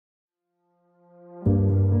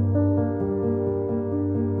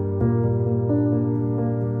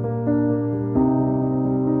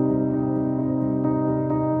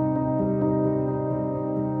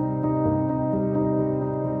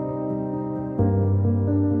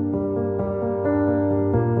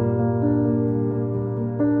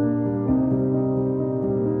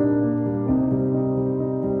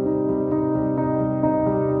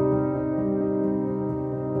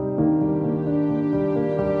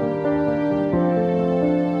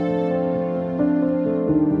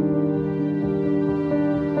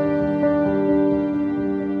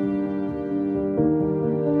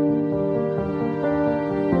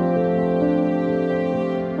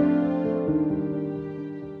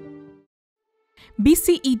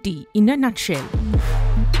BCET in a nutshell.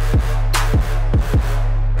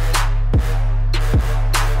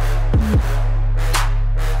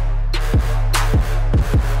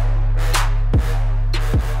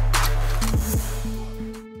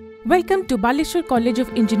 Welcome to Balasore College of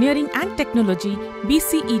Engineering and Technology,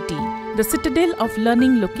 BCET, the citadel of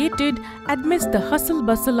learning located amidst the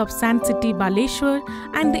hustle-bustle of Sand City, Balasore,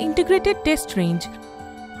 and the integrated test range,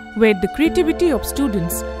 where the creativity of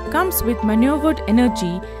students comes with maneuvered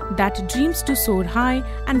energy that dreams to soar high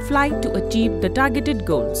and fly to achieve the targeted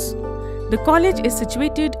goals. The college is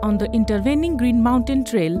situated on the intervening Green Mountain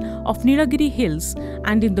Trail of Nilagiri Hills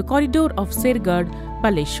and in the corridor of Sergarh,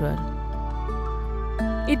 Balasore.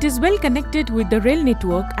 It is well connected with the rail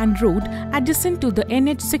network and road adjacent to the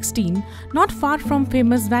NH16, not far from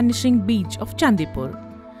famous vanishing beach of Chandipur.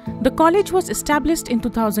 The college was established in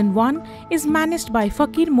 2001, is managed by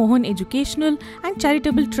Fakir Mohan Educational and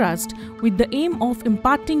Charitable Trust with the aim of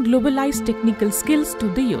imparting globalized technical skills to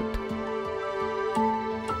the youth.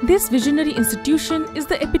 This visionary institution is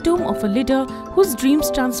the epitome of a leader whose dreams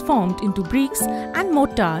transformed into bricks and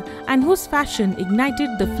mortar and whose passion ignited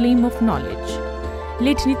the flame of knowledge.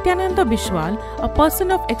 Late Nityananda Bishwal, a person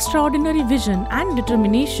of extraordinary vision and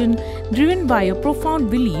determination driven by a profound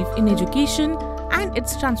belief in education and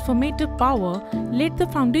its transformative power, laid the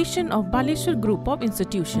foundation of Balasore Group of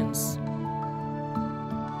Institutions.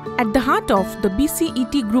 At the heart of the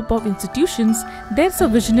BCET Group of Institutions, there's a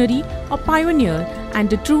visionary, a pioneer,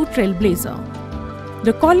 and a true trailblazer.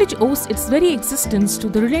 The college owes its very existence to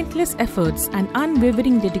the relentless efforts and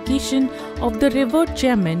unwavering dedication of the revered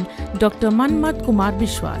chairman, Dr. Manmat Kumar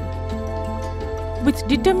Bishwal. With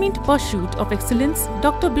determined pursuit of excellence,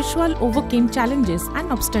 Dr. Bishwal overcame challenges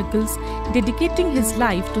and obstacles, dedicating his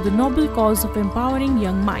life to the noble cause of empowering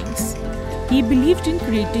young minds. He believed in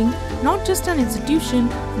creating not just an institution,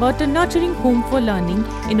 but a nurturing home for learning,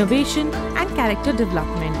 innovation, and character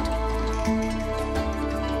development.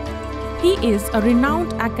 He is a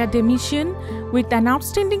renowned academician with an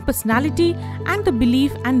outstanding personality and the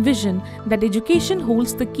belief and vision that education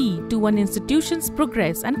holds the key to an institution's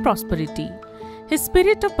progress and prosperity. His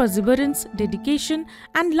spirit of perseverance, dedication,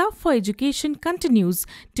 and love for education continues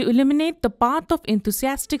to illuminate the path of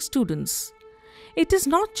enthusiastic students. It is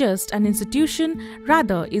not just an institution,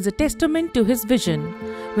 rather is a testament to his vision,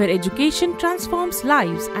 where education transforms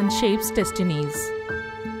lives and shapes destinies.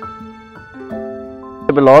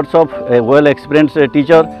 Lots of well-experienced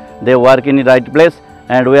teacher, they work in the right place,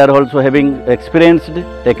 and we are also having experienced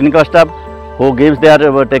technical staff who gives their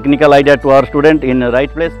technical idea to our student in the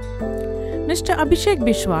right place. Mr. Abhishek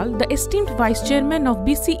Bishwal, the esteemed Vice Chairman of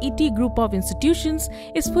BCET Group of Institutions,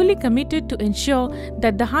 is fully committed to ensure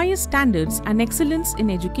that the highest standards and excellence in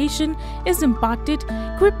education is imparted,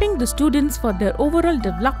 equipping the students for their overall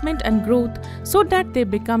development and growth so that they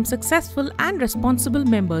become successful and responsible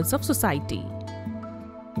members of society.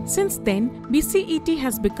 Since then, BCET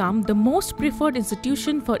has become the most preferred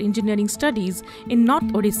institution for engineering studies in North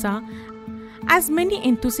Odisha, as many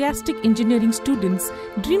enthusiastic engineering students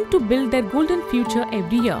dream to build their golden future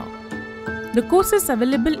every year. The courses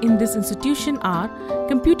available in this institution are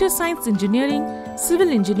Computer Science Engineering, Civil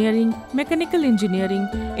Engineering, Mechanical Engineering,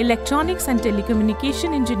 Electronics and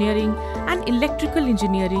Telecommunication Engineering, and Electrical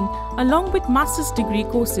Engineering, along with master's degree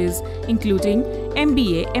courses including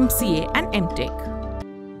MBA, MCA, and MTech.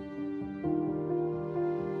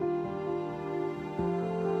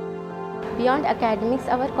 Beyond academics,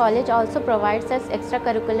 our college also provides us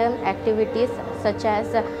extracurricular activities such as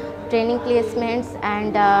training placements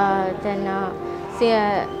and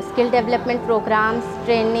skill development programs,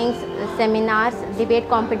 trainings, seminars, debate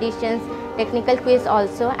competitions, technical quiz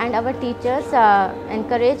also, and our teachers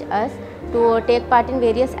encourage us to take part in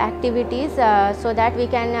various activities so that we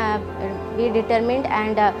can be determined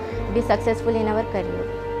and be successful in our career.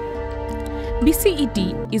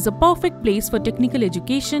 BCET is a perfect place for technical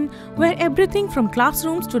education where everything from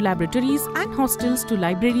classrooms to laboratories and hostels to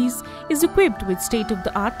libraries is equipped with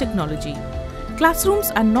state-of-the-art technology.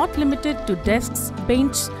 Classrooms are not limited to desks,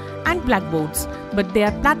 benches, and blackboards, but they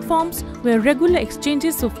are platforms where regular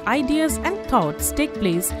exchanges of ideas and thoughts take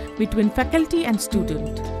place between faculty and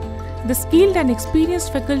student. The skilled and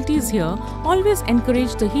experienced faculties here always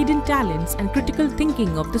encourage the hidden talents and critical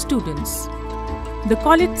thinking of the students. The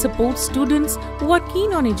college supports students who are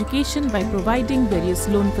keen on education by providing various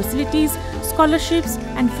loan facilities, scholarships,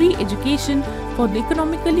 and free education for the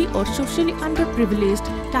economically or socially underprivileged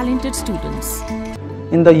talented students.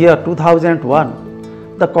 In the year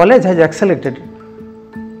 2001, the college has accelerated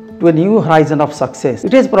to a new horizon of success.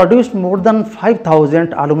 It has produced more than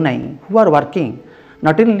 5,000 alumni who are working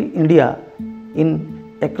not in India,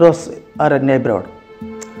 in across our neighborhood.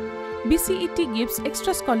 BCET gives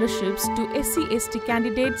extra scholarships to SC/ST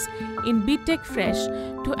candidates in BTech Fresh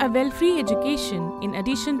to avail free education in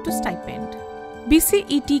addition to stipend.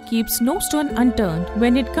 BCET keeps no stone unturned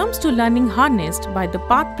when it comes to learning harnessed by the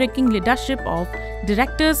path-breaking leadership of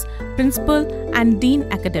directors, principal and dean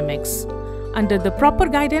academics. Under the proper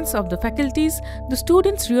guidance of the faculties, the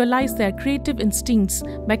students realize their creative instincts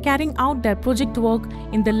by carrying out their project work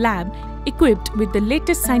in the lab, equipped with the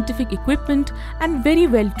latest scientific equipment and very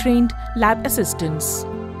well-trained lab assistants.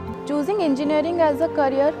 Choosing engineering as a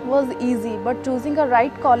career was easy, but choosing a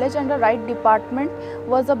right college and a right department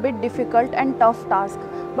was a bit difficult and tough task.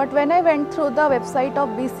 But when I went through the website of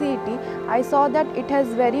BCET, I saw that it has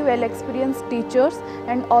very well experienced teachers,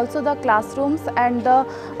 and also the classrooms and the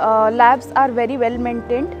labs are very well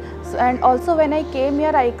maintained. And also when I came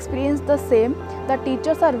here, I experienced the same. The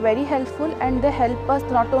teachers are very helpful and they help us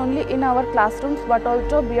not only in our classrooms but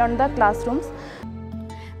also beyond the classrooms.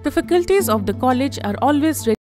 The faculties of the college are always ready